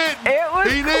 It was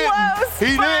close.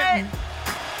 He didn't.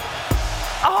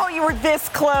 Oh, you were this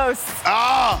close.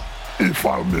 He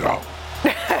fouled me out.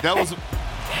 That was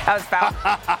foul.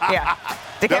 Yeah.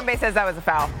 Dikembe says that was a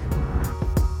foul.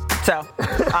 So, I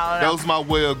don't know. That was my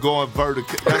way of going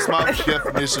vertical. That's my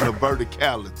definition of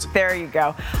verticality. There you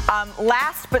go.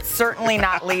 Last but certainly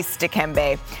not least,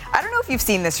 Dikembe. I don't know if you've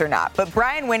seen this or not, but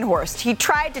Brian Windhorst, he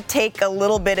tried to take a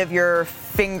little bit of your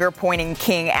finger-pointing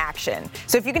king action.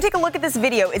 So if you can take a look at this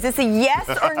video, is this a yes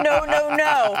or no?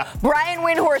 Brian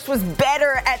Windhorst was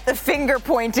better at the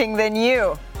finger-pointing than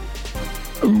you.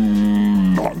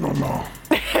 No.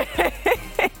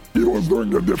 He was was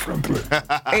doing it differently.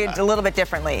 A little bit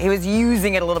differently. He was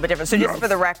using it a little bit different. So just for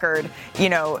the record,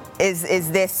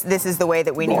 is this is the way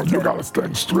that we need to? You gotta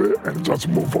stand straight and just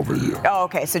move over here. Oh,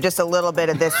 okay. So just a little bit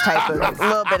of this type of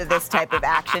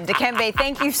action. Dikembe,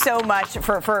 thank you so much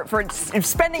for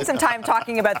spending some time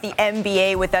talking about the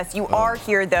NBA with us. You are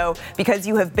here though because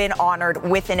you have been honored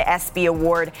with an ESPY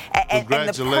award, and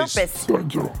the purpose.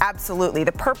 Thank you. Absolutely,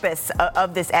 the purpose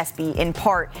of this ESPY in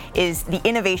part is the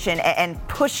innovation and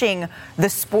pushing the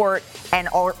sport and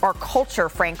our culture,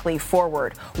 frankly,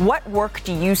 forward. What work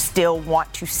do you still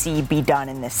want to see be done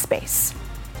in this space?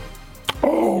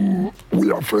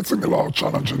 We are facing a lot of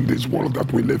challenges in this world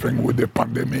that we're living with the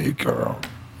pandemic,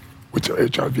 with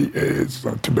HIV, AIDS,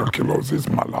 tuberculosis,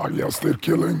 malaria still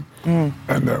killing,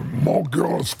 and more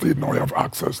girls still don't have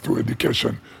access to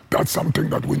education. That's something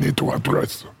that we need to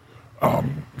address.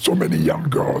 So many young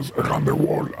girls around the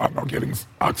world are not getting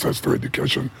access to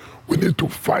education. We need to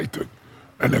fight it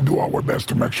and then do our best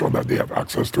to make sure that they have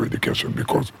access to education,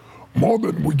 because more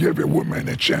than we give a woman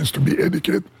a chance to be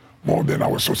educated, more than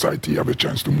our society have a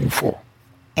chance to move forward.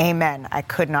 Amen. I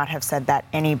could not have said that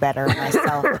any better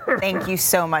myself. Thank you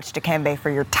so much, Dikembe, for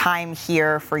your time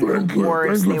here, for your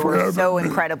words. They were so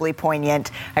incredibly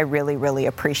poignant. I really, really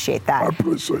appreciate that. I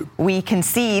appreciate it. We can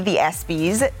see the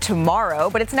ESPYs tomorrow,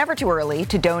 but it's never too early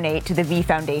to donate to the V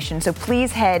Foundation. So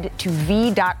please head to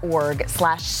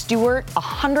v.org/Stewart.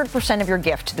 100% of your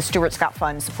gift to the Stewart Scott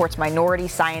Fund supports minority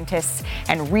scientists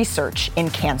and research in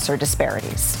cancer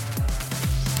disparities.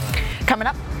 Coming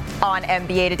up on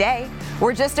NBA Today,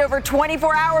 we're just over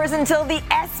 24 hours until the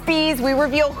ESPYs. We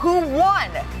reveal who won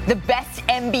the Best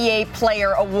NBA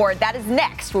Player Award. That is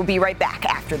next. We'll be right back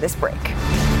after this break.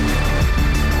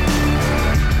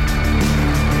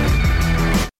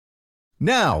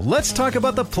 Now, let's talk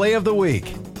about the play of the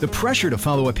week. The pressure to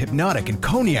follow up Hypnotic and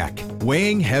Cognac,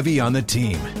 weighing heavy on the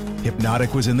team.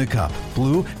 Hypnotic was in the cup,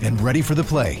 blue, and ready for the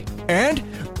play. And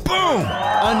boom!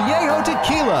 Añejo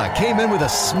Tequila came in with a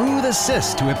smooth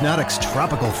assist to Hypnotic's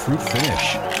tropical fruit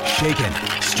finish. Shaken,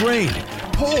 strained,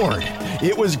 poured.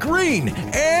 It was green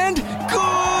and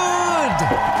good!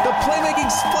 The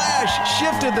playmaking splash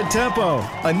shifted the tempo.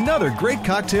 Another great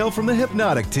cocktail from the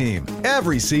Hypnotic team.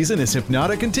 Every season is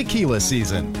Hypnotic and Tequila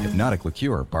season. Hypnotic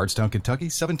Liqueur, Bardstown, Kentucky,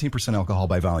 17% alcohol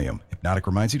by volume. Hypnotic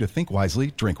reminds you to think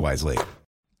wisely, drink wisely.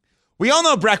 We all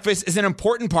know breakfast is an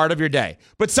important part of your day,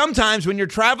 but sometimes when you're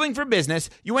traveling for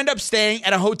business, you end up staying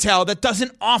at a hotel that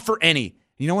doesn't offer any.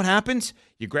 You know what happens?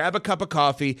 You grab a cup of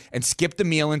coffee and skip the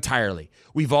meal entirely.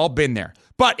 We've all been there.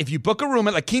 But if you book a room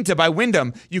at La Quinta by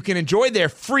Wyndham, you can enjoy their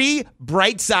free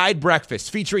Bright Side breakfast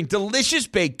featuring delicious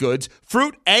baked goods,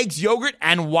 fruit, eggs, yogurt,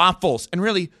 and waffles. And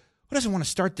really, who doesn't want to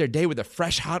start their day with a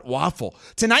fresh hot waffle?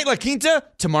 Tonight, La Quinta,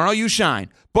 tomorrow you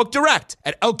shine. Book direct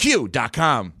at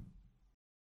lq.com.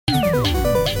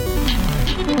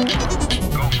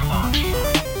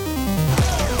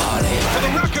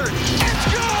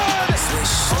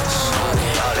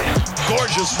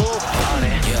 Gorgeous move. Give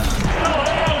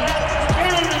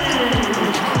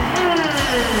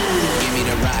me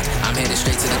the rock. I'm headed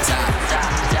straight to the top.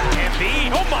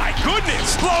 Embiid, oh my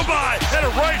goodness. Blow by and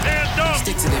a right hand dunk.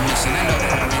 Stick to the mission. I know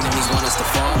that our enemies want us to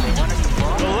fall.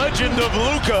 The legend of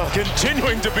Luka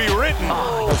continuing to be written.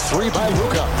 A three by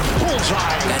Luka.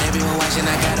 Bullseye. Got everyone watching.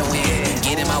 I gotta win.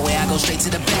 Get in my way. I go straight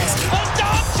to the basket. A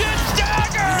Doncic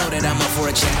dagger. You know that I'm up for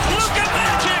a challenge. Look at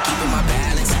Magic. Keeping my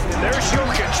balance. There's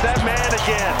Jokic, that man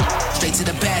again. Straight to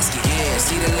the basket, yeah.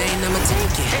 See the lane, I'ma take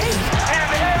it. And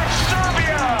there's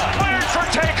Serbia, cleared for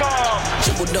takeoff.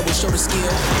 Triple-double, show the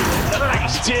skill.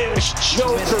 Nice dish,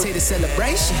 Joker. Meditate a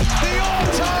celebration. The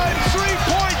all-time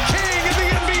three-point king in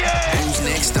the NBA. Who's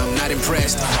next? I'm not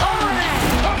impressed.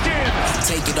 Again.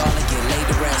 Take it all and get laid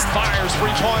to rest. Fires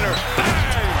three-pointer.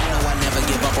 Bang. You know I never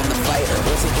give up on the fight.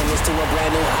 We're taking this to a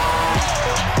brand new high.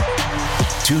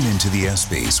 Tune into the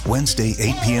ESPYs Wednesday,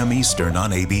 8 p.m. Eastern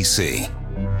on ABC.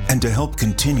 And to help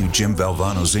continue Jim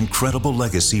Valvano's incredible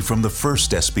legacy from the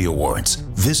first ESPY Awards,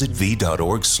 visit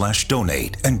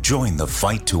v.org/donate and join the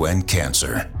fight to end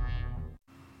cancer.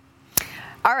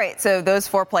 All right, so those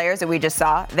four players that we just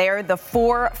saw, they're the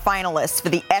four finalists for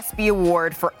the ESPY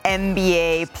Award for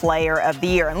NBA Player of the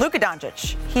Year. And Luka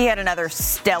Doncic, he had another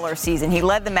stellar season. He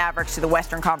led the Mavericks to the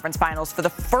Western Conference Finals for the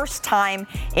first time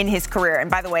in his career.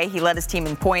 And by the way, he led his team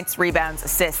in points, rebounds,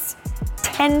 assists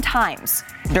 10 times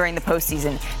during the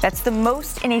postseason. That's the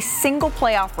most in a single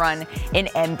playoff run in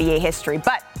NBA history.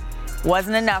 But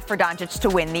wasn't enough for Doncic to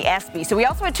win the ESPY. So we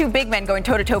also had two big men going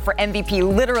toe-to-toe for MVP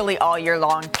literally all year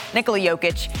long. Nikola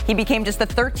Jokic, he became just the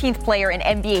 13th player in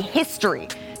NBA history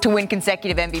to win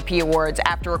consecutive MVP awards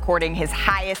after recording his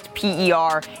highest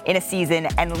PER in a season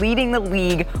and leading the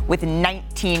league with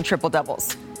 19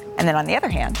 triple-doubles. And then on the other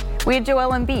hand, we had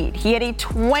Joel Embiid. He had a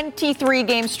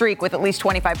 23-game streak with at least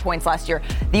 25 points last year.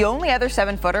 The only other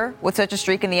 7-footer with such a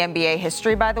streak in the NBA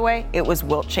history, by the way, it was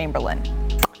Wilt Chamberlain.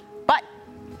 But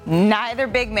neither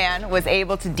big man was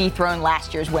able to dethrone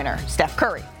last year's winner, Steph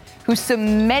Curry, who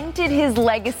cemented his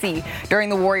legacy during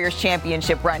the Warriors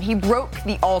championship run. He broke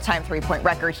the all-time three-point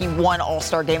record. He won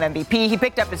All-Star Game MVP. He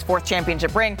picked up his 4th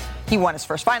championship ring. He won his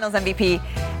first Finals MVP.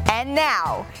 And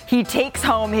now he takes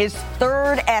home his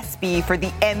 3rd ESPY for the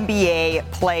NBA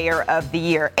Player of the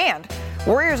Year. And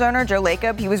Warriors owner Joe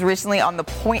Lacob, he was recently on the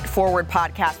Point Forward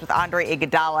podcast with Andre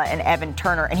Iguodala and Evan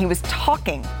Turner, and he was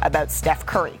talking about Steph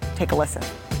Curry. Take a listen.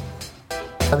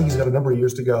 I think he's got a number of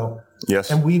years to go.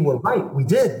 Yes. And we were right. We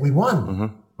did. We won.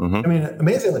 Mm-hmm. Mm-hmm. I mean,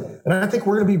 amazingly. And I think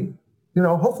we're going to be,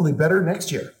 hopefully better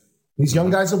next year. These young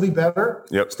guys will be better.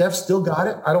 Yep. Steph's still got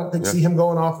it. I don't see him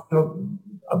going off.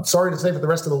 I'm sorry to say for the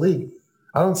rest of the league.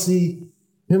 I don't see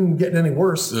him getting any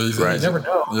worse. Yeah, you never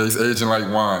know. Yeah, he's aging like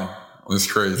wine.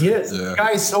 It's crazy. He is. Yeah. The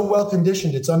guy is so well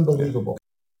conditioned. It's unbelievable.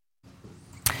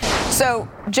 So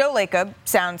Joe Lacob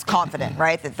sounds confident,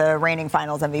 right, that the reigning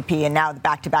Finals MVP and now the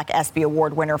back-to-back ESPY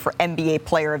award winner for NBA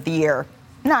Player of the Year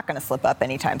not going to slip up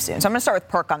anytime soon. So I'm going to start with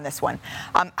Perk on this one.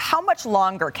 How much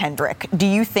longer, Kendrick, do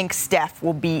you think Steph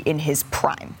will be in his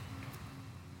prime?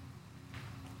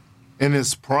 In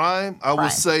his prime, I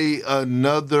would say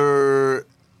another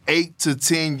 8 to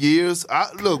 10 years.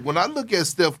 When I look at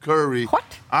Steph Curry,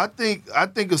 I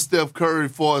think of Steph Curry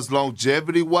for as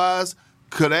longevity-wise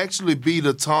could actually be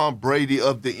the Tom Brady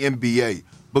of the NBA.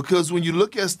 Because when you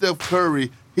look at Steph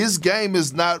Curry, his game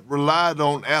is not relied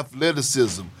on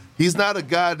athleticism. He's not a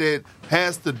guy that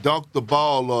has to dunk the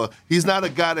ball, or he's not a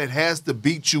guy that has to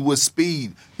beat you with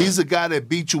speed. He's a guy that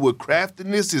beats you with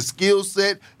craftiness, his skill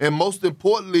set, and most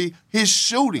importantly, his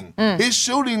shooting. His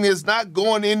shooting is not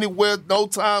going anywhere no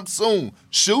time soon.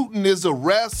 Shooting is a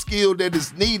rare skill that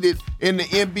is needed in the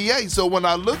NBA. So when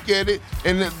I look at it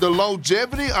and the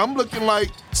longevity, I'm looking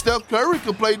like Steph Curry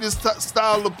could play this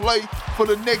style of play for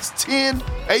the next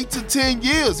 8 to 10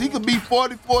 years. He could be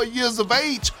 44 years of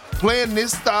age playing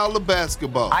this style of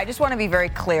basketball. I just want to be very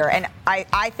clear, and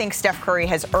I think Steph Curry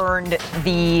has earned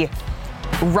the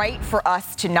right for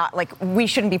us to not, we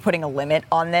shouldn't be putting a limit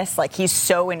on this. He's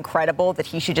so incredible that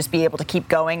he should just be able to keep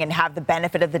going and have the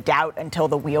benefit of the doubt until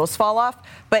the wheels fall off.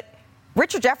 But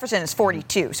Richard Jefferson is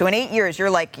 42, so in 8 years, you're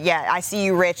like, yeah, I see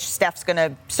you, Rich. Steph's going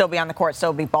to still be on the court,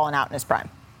 still be balling out in his prime.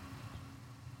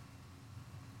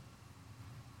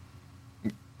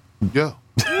 Yeah.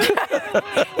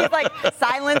 He's like,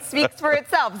 silence speaks for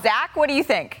itself. Zach, what do you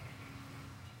think?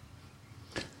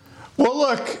 Well,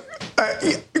 look,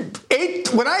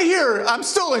 when I hear, I'm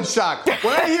still in shock.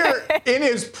 When I hear in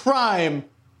his prime,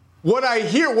 what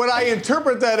I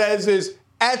interpret that as is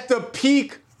at the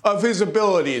peak of his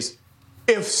abilities.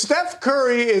 If Steph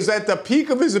Curry is at the peak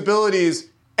of his abilities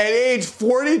at age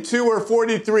 42 or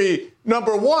 43,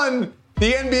 number one,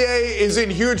 the NBA is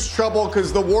in huge trouble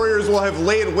because the Warriors will have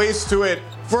laid waste to it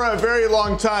for a very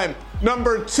long time.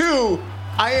 Number two,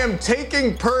 I am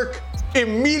taking Perk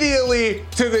immediately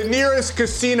to the nearest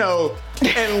casino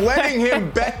and letting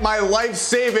him bet my life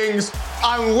savings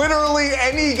on literally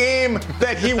any game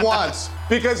that he wants.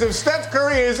 Because if Steph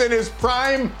Curry is in his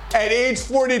prime at age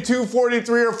 42,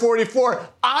 43, or 44,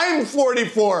 I'm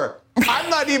 44. I'm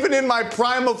not even in my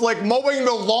prime of mowing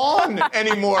the lawn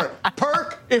anymore.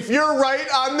 Perk, if you're right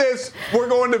on this, we're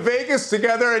going to Vegas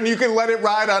together and you can let it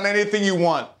ride on anything you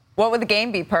want. What would the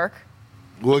game be, Perk?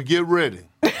 Well, get ready.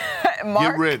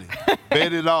 Mark? Get ready.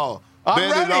 Bet it all. I'm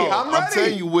ready. I'm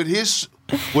telling you, with his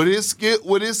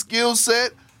skill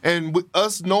set and with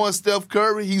us knowing Steph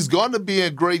Curry, he's going to be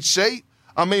in great shape.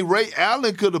 I mean, Ray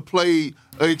Allen could have played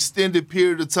an extended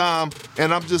period of time,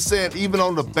 and I'm just saying, even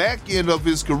on the back end of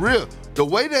his career, the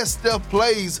way that Steph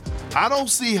plays, I don't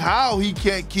see how he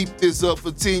can't keep this up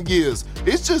for 10 years.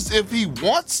 It's just if he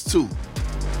wants to.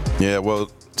 Yeah, well,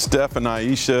 Steph and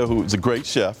Aisha, who's a great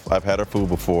chef, I've had her food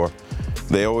before,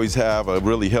 they always have a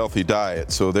really healthy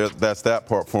diet, so that's that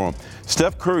part for them.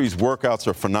 Steph Curry's workouts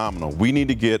are phenomenal. We need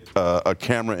to get a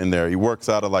camera in there. He works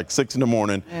out at 6 in the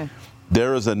morning.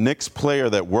 There is a Knicks player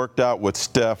that worked out with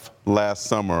Steph last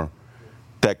summer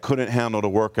that couldn't handle the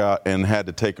workout and had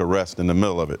to take a rest in the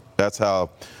middle of it. That's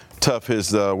how tough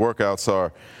his workouts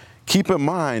are. Keep in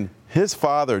mind, his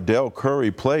father, Dell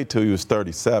Curry, played till he was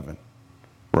 37,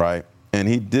 right? And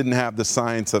he didn't have the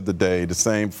science of the day, the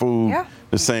same food,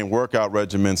 the same workout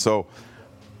regimen. So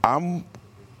I'm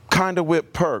kind of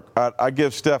with Perk. I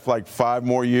give Steph 5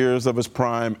 more years of his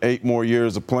prime, 8 more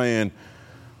years of playing.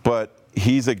 but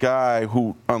he's a guy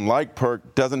who, unlike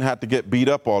Perk, doesn't have to get beat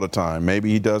up all the time. Maybe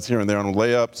he does here and there on the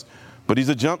layups, but he's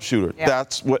a jump shooter. Yeah.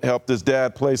 That's what helped his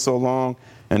dad play so long,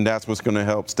 and that's what's going to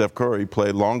help Steph Curry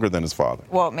play longer than his father.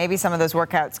 Well, maybe some of those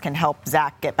workouts can help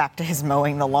Zach get back to his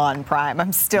mowing the lawn prime.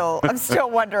 I'm still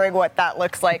wondering what that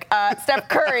looks like. Steph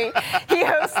Curry, he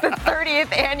hosts the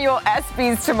 30th annual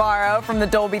ESPYs tomorrow from the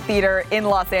Dolby Theater in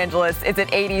Los Angeles. It's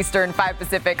at 8 Eastern, 5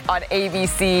 Pacific on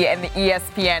ABC and the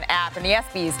ESPN app. And the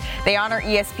ESPYs, they honor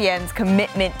ESPN's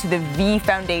commitment to the V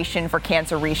Foundation for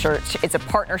Cancer Research. It's a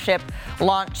partnership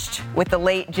launched with the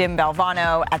late Jim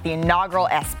Valvano at the inaugural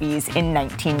ESPYs in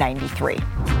 1993.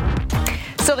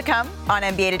 Still to come on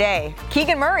NBA Today.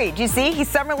 Keegan Murray, did you see? He's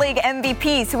Summer League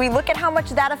MVP. So we look at how much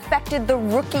that affected the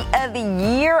Rookie of the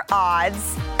Year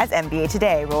odds as NBA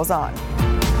Today rolls on.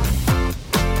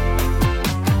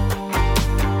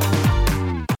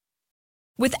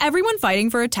 With everyone fighting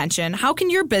for attention, how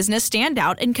can your business stand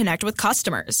out and connect with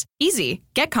customers? Easy.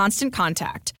 Get Constant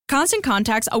Contact. Constant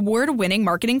Contact's award-winning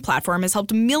marketing platform has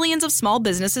helped millions of small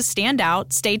businesses stand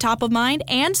out, stay top of mind,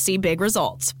 and see big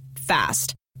results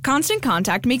fast. Constant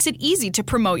Contact makes it easy to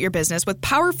promote your business with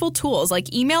powerful tools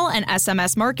like email and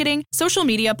SMS marketing, social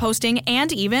media posting,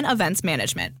 and even events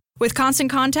management. With Constant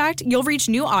Contact, you'll reach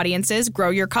new audiences, grow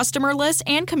your customer list,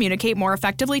 and communicate more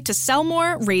effectively to sell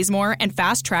more, raise more, and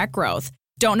fast-track growth.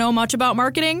 Don't know much about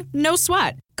marketing? No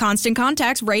sweat. Constant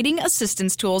Contact's writing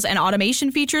assistance tools and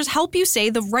automation features help you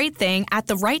say the right thing at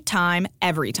the right time,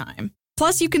 every time.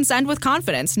 Plus, you can send with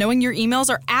confidence, knowing your emails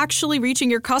are actually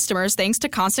reaching your customers thanks to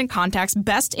Constant Contact's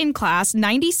best-in-class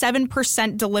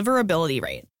 97% deliverability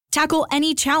rate. Tackle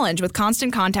any challenge with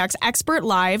Constant Contact's expert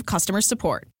live customer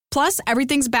support. Plus,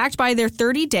 everything's backed by their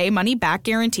 30-day money-back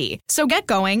guarantee. So get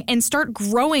going and start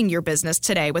growing your business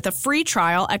today with a free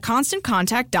trial at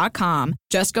ConstantContact.com.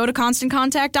 Just go to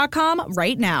ConstantContact.com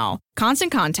right now.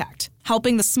 Constant Contact,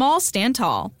 helping the small stand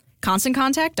tall.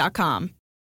 ConstantContact.com.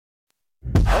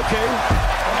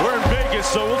 Okay, we're in Vegas,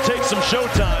 so we'll take some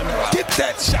showtime. Get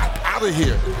that shot out of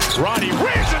here. Roddy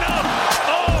raising up.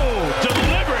 Oh,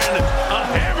 delivering a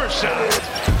hammer shot.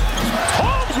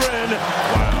 Holmgren.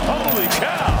 Wow. Holy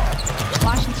cow.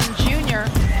 Washington Jr.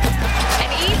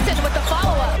 and Easton with the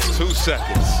follow-up. 2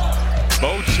 seconds.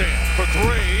 Beauchamp for 3.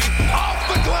 Off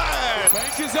the glass.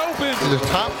 Bank is open. The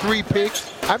top 3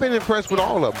 picks, I've been impressed with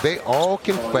all of them. They all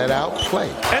can flat out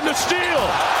play. And the steal.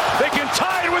 They can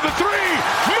tie it with a 3. Murray,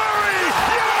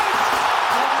 yes!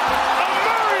 A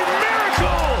Murray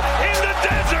miracle in the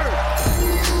desert.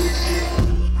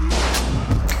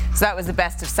 So that was the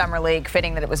best of Summer League.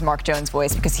 Fitting that it was Mark Jones'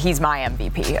 voice because he's my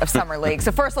MVP of Summer League.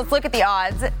 So first, let's look at the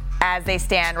odds as they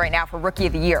stand right now for Rookie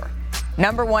of the Year.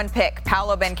 Number 1 pick,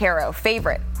 Paolo Banchero,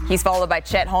 favorite. He's followed by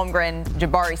Chet Holmgren,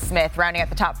 Jabari Smith. Rounding out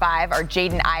the top 5 are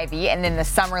Jaden Ivey, and then the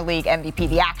Summer League MVP,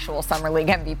 the actual Summer League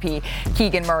MVP,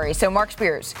 Keegan Murray. So, Mark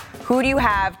Spears, who do you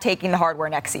have taking the hardware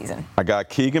next season? I got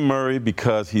Keegan Murray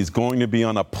because he's going to be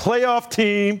on a playoff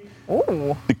team.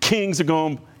 Ooh. The Kings are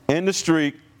going to end the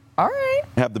streak. All right.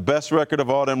 Have the best record of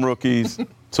all them rookies.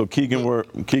 So Keegan Murray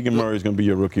is going to be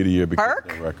your Rookie of the Year because of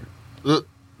that record.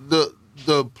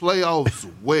 The playoffs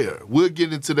where? We'll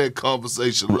get into that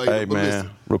conversation later. Hey, but man, listen,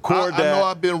 record that. I know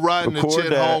I've been riding the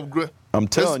Chet Holmgren. I'm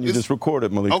telling you, just record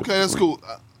it, Malik. Okay, that's cool.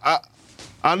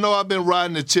 I know I've been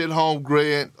riding the Chet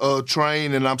Holmgren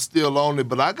train, and I'm still on it,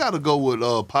 but I got to go with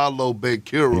Paolo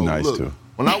Banchero. Nice Look, too.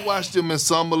 when I watched him in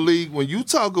Summer League, when you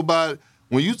talk about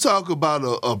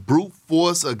a brute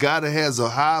force, a guy that has a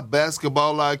high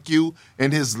basketball IQ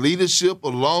and his leadership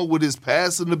along with his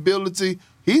passing ability,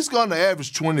 he's going to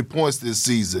average 20 points this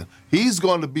season. He's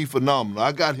going to be phenomenal.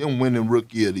 I got him winning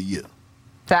Rookie of the Year.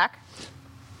 Zach?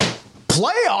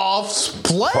 Playoffs,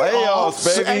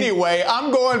 baby. Anyway, I'm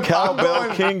going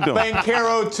Kingdom.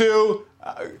 Banchero too.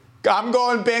 I'm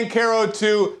going Banchero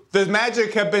too. The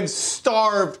Magic have been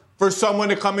starved for someone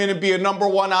to come in and be a number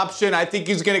 1 option. I think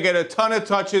he's going to get a ton of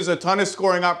touches, a ton of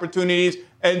scoring opportunities,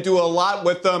 and do a lot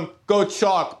with them. Go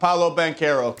chalk, Paolo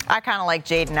Banchero. I kind of like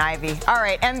Jaden Ivey. All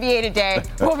right, NBA Today.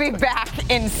 We'll be back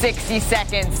in 60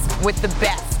 seconds with the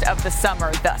best of the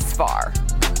summer thus far.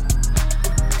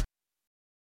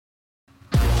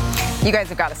 You guys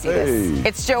have got to see this.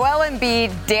 It's Joel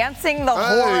Embiid dancing the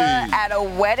horror at a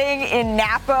wedding in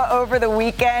Napa over the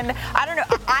weekend. I don't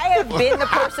know. I have been the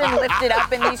person lifted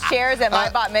up in these chairs at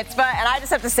my bat mitzvah, and I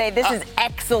just have to say this is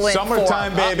excellent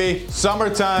Summertime, form. baby.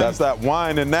 Summertime. That's that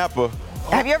wine in Napa.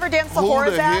 Have you ever danced the horror,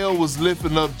 Who the Zach? hell was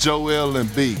lifting up Joel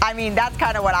Embiid? I mean, that's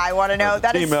kind of what I want to know.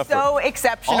 That is effort. so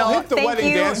exceptional. Thank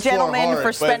you, gentlemen,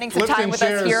 for spending some time with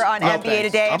us here on NBA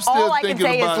Today. All I can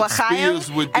say is l'chaim,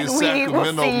 and we will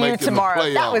see you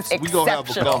tomorrow. That was exceptional. We're going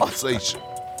to have a conversation.